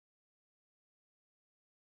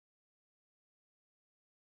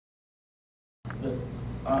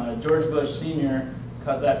George Bush Sr.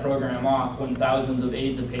 cut that program off when thousands of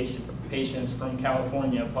AIDS patients from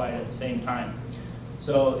California applied at the same time.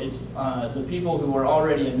 So it's the people who were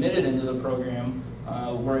already admitted into the program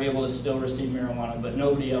were able to still receive marijuana, but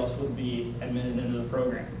nobody else would be admitted into the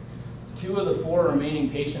program. 2 of the 4 remaining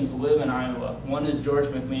patients live in Iowa. One is George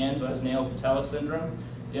McMahon, who has nail patella syndrome.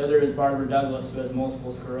 The other is Barbara Douglas, who has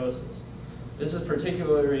multiple sclerosis. This is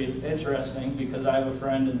particularly interesting because I have a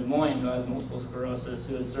friend in Des Moines who has multiple sclerosis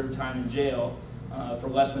who has served time in jail for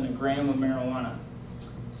less than a gram of marijuana.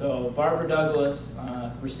 So Barbara Douglas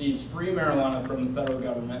receives free marijuana from the federal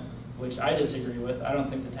government, which I disagree with. I don't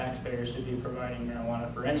think the taxpayers should be providing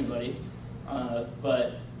marijuana for anybody.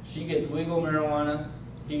 But she gets legal marijuana,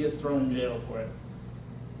 he gets thrown in jail for it.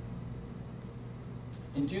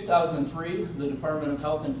 In 2003, the Department of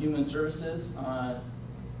Health and Human Services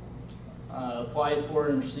applied for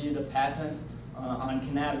and received a patent on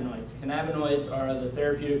cannabinoids. Cannabinoids are the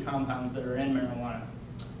therapeutic compounds that are in marijuana.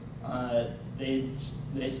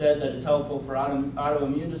 They said that it's helpful for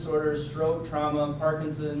autoimmune disorders, stroke, trauma,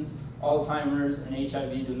 Parkinson's, Alzheimer's, and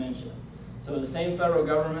HIV dementia. So the same federal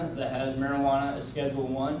government that has marijuana as Schedule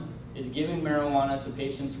 1 is giving marijuana to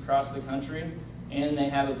patients across the country, and they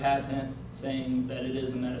have a patent saying that it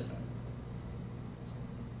is a medicine.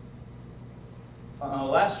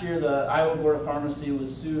 Last year, the Iowa Board of Pharmacy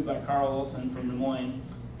was sued by Carl Olson from Des Moines,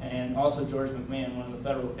 and also George McMahon, one of the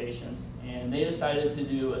federal patients, and they decided to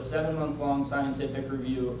do a 7-month-long scientific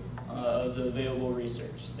review of the available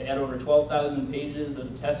research. They had over 12,000 pages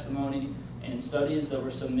of testimony and studies that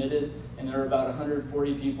were submitted, and there were about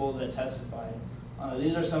 140 people that testified.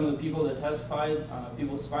 These are some of the people that testified: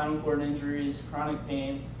 people with spinal cord injuries, chronic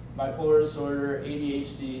pain, bipolar disorder,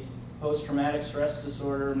 ADHD, post-traumatic stress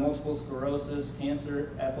disorder, multiple sclerosis,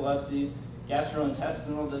 cancer, epilepsy,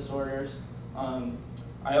 gastrointestinal disorders.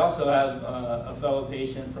 I also have a fellow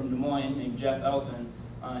patient from Des Moines named Jeff Elton.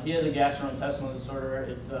 He has a gastrointestinal disorder.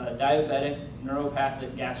 It's diabetic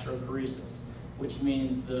neuropathic gastroparesis, which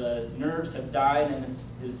means the nerves have died in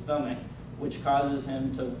his stomach, which causes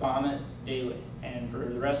him to vomit daily. And for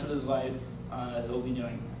the rest of his life, he'll be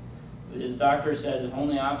doing that. His doctor said the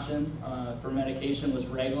only option for medication was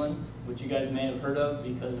Reglan, which you guys may have heard of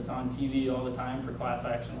because it's on TV all the time for class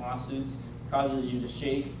action lawsuits. It causes you to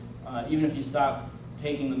shake. Even if you stop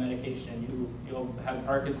taking the medication, you'll have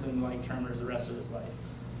Parkinson-like tremors the rest of his life.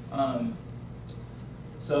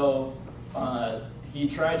 He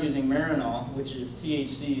tried using Marinol, which is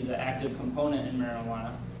THC, the active component in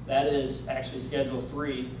marijuana. That is actually Schedule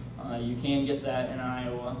 3. You can get that in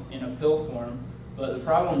Iowa in a pill form, but the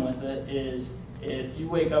problem with it is if you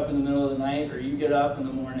wake up in the middle of the night or you get up in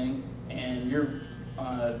the morning and you're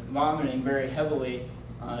vomiting very heavily,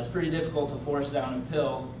 it's pretty difficult to force down a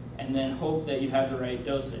pill and then hope that you have the right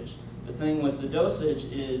dosage. The thing with the dosage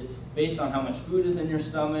is based on how much food is in your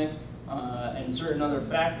stomach and certain other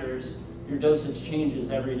factors, your dosage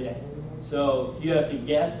changes every day. So you have to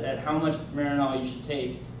guess at how much Marinol you should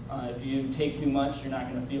take. If you take too much, you're not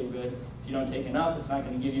going to feel good. If you don't take enough, it's not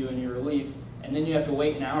going to give you any relief. And then you have to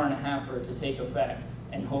wait an hour and a half for it to take effect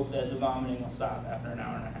and hope that the vomiting will stop after an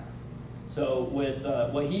hour and a half. So with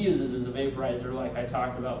what he uses is a vaporizer, like I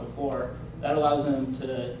talked about before. That allows him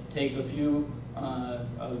to take a few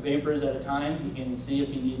vapors at a time. He can see if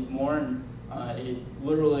he needs more, and it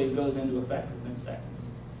literally goes into effect within seconds.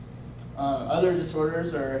 Other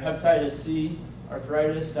disorders are hepatitis C,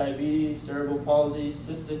 arthritis, diabetes, cerebral palsy,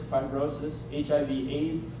 cystic fibrosis,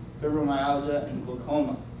 HIV/AIDS, fibromyalgia, and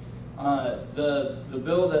glaucoma. The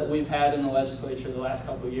bill that we've had in the legislature the last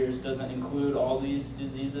couple of years doesn't include all these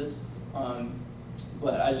diseases,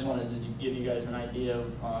 but I just wanted to give you guys an idea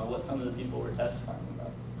of what some of the people were testifying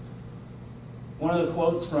about. One of the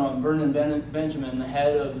quotes from Vernon Benjamin, the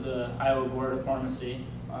head of the Iowa Board of Pharmacy,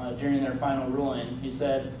 during their final ruling, he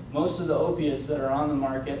said, "Most of the opiates that are on the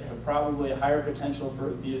market have probably a higher potential for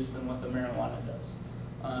abuse than what the marijuana does.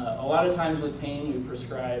 A lot of times with pain, we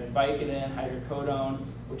prescribe Vicodin, hydrocodone,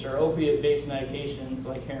 which are opiate-based medications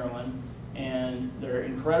like heroin, and they're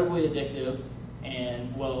incredibly addictive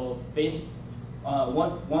and will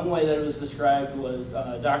one way that it was described was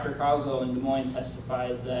Dr. Kozlow in Des Moines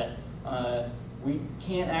testified that we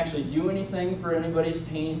can't actually do anything for anybody's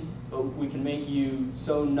pain, but we can make you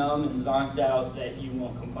so numb and zonked out that you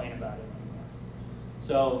won't complain about it anymore."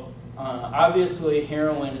 So obviously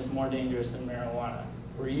heroin is more dangerous than marijuana.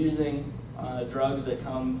 We're using drugs that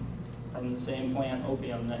come from the same plant,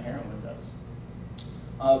 opium, that heroin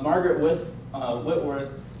does. Margaret Whitworth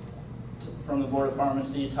from the Board of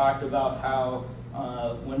Pharmacy talked about how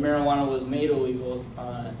when marijuana was made illegal,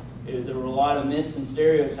 there were a lot of myths and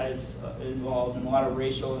stereotypes involved and a lot of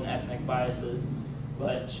racial and ethnic biases,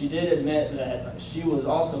 But she did admit that she was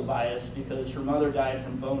also biased because her mother died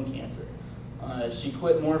from bone cancer. She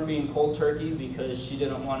quit morphine cold turkey because she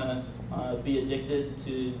didn't want to be addicted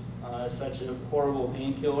to such a horrible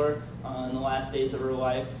painkiller in the last days of her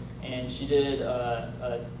life. And she did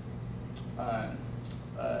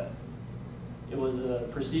it was a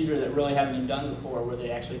procedure that really hadn't been done before, where they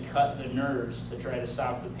actually cut the nerves to try to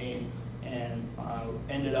stop the pain, and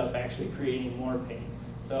ended up actually creating more pain.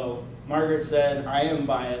 So Margaret said, "I am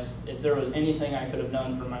biased. If there was anything I could have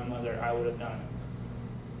done for my mother, I would have done it."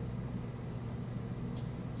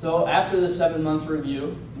 So after the 7-month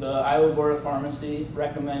review, the Iowa Board of Pharmacy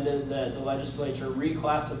recommended that the legislature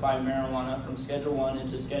reclassify marijuana from Schedule 1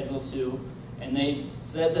 into Schedule 2, and they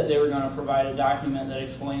said that they were going to provide a document that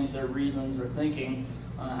explains their reasons or thinking.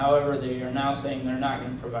 However, they are now saying they're not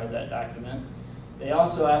going to provide that document. They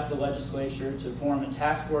also asked the legislature to form a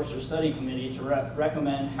task force or study committee to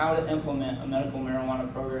recommend how to implement a medical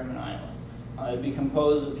marijuana program in Iowa. It'd be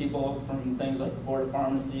composed of people from things like the Board of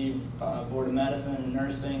Pharmacy, Board of Medicine,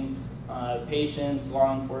 nursing, patients,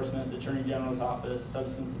 law enforcement, the Attorney General's office,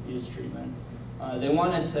 substance abuse treatment. They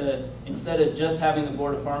wanted to, instead of just having the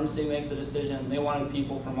Board of Pharmacy make the decision, they wanted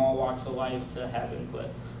people from all walks of life to have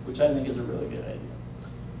input, which I think is a really good idea.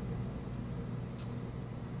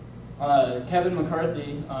 Kevin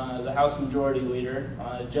McCarthy, the House Majority Leader,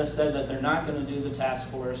 just said that they're not going to do the task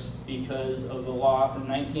force because of the law from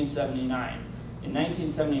 1979. In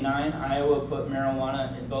 1979, Iowa put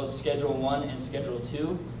marijuana in both Schedule 1 and Schedule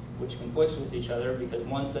 2, which conflicts with each other because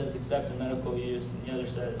one says except in medical use and the other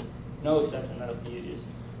says no except in medical use.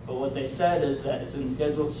 But what they said is that it's in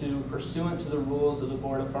Schedule 2 pursuant to the rules of the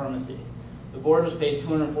Board of Pharmacy. The board was paid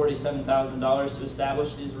 $247,000 to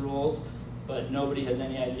establish these rules, but nobody has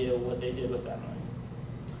any idea what they did with that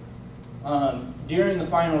money. During the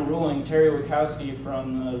final ruling, Terry Wachowski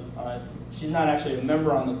from the, she's not actually a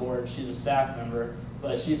member on the board, she's a staff member,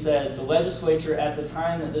 but she said the legislature at the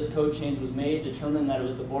time that this code change was made determined that it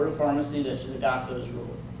was the Board of Pharmacy that should adopt those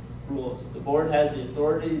rules. The board has the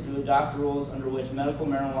authority to adopt rules under which medical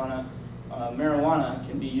marijuana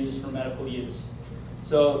can be used for medical use.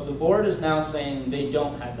 So the board is now saying they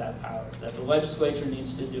don't have that power, that the legislature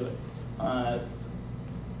needs to do it.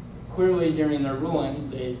 Clearly, during their ruling,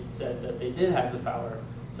 they said that they did have the power.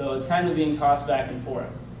 So it's kind of being tossed back and forth.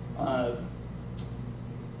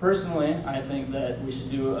 Personally, I think that we should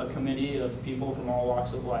do a committee of people from all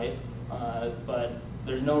walks of life, but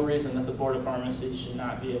there's no reason that the Board of Pharmacy should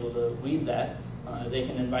not be able to lead that. They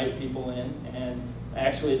can invite people in, and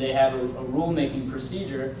actually they have a rulemaking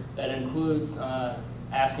procedure that includes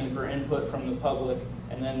asking for input from the public,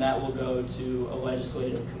 and then that will go to a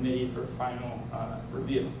legislative committee for final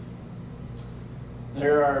review.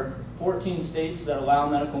 There are 14 states that allow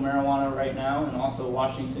medical marijuana right now, and also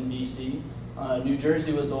Washington, D.C. New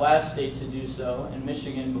Jersey was the last state to do so, and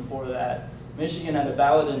Michigan before that. Michigan had a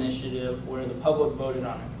ballot initiative where the public voted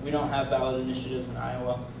on it. We don't have ballot initiatives in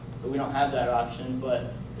Iowa, so we don't have that option,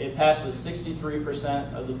 but it passed with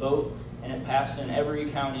 63% of the vote, and it passed in every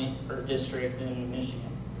county or district in Michigan.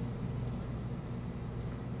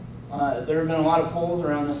 There have been a lot of polls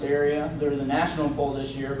around this area. There was a national poll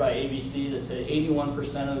this year by ABC that said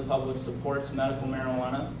 81% of the public supports medical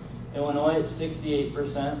marijuana. Illinois at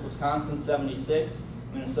 68%, Wisconsin 76%,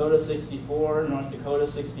 Minnesota 64%, North Dakota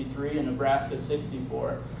 63%, and Nebraska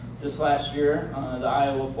 64%. This last year, the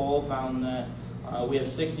Iowa poll found that we have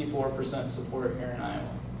 64% support here in Iowa.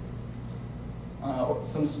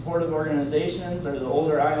 Some supportive organizations are the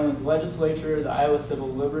Older Iowans Legislature, the Iowa Civil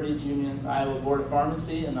Liberties Union, the Iowa Board of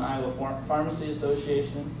Pharmacy, and the Iowa Pharmacy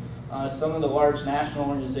Association. Some of the large national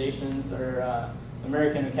organizations are the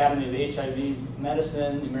American Academy of HIV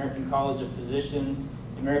Medicine, the American College of Physicians,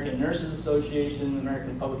 the American Nurses Association, the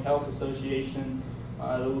American Public Health Association,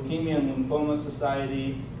 the Leukemia and Lymphoma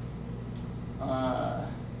Society, and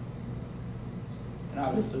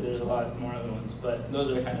obviously there's a lot more other ones, but those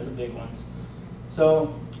are kind of the big ones.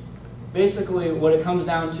 So basically what it comes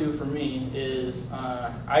down to for me is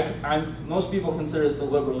most people consider this a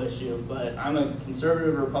liberal issue, but I'm a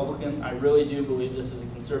conservative Republican. I really do believe this is a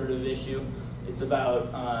conservative issue. It's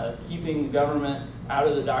about keeping the government out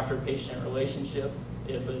of the doctor-patient relationship.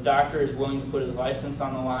 If a doctor is willing to put his license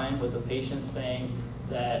on the line with a patient saying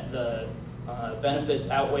that the benefits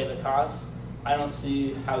outweigh the costs, I don't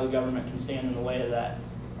see how the government can stand in the way of that.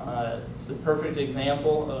 It's a perfect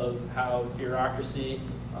example of how bureaucracy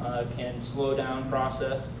can slow down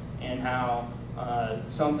process, and how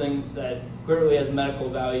something that clearly has medical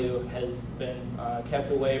value has been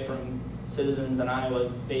kept away from citizens in Iowa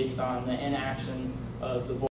based on the inaction of the board.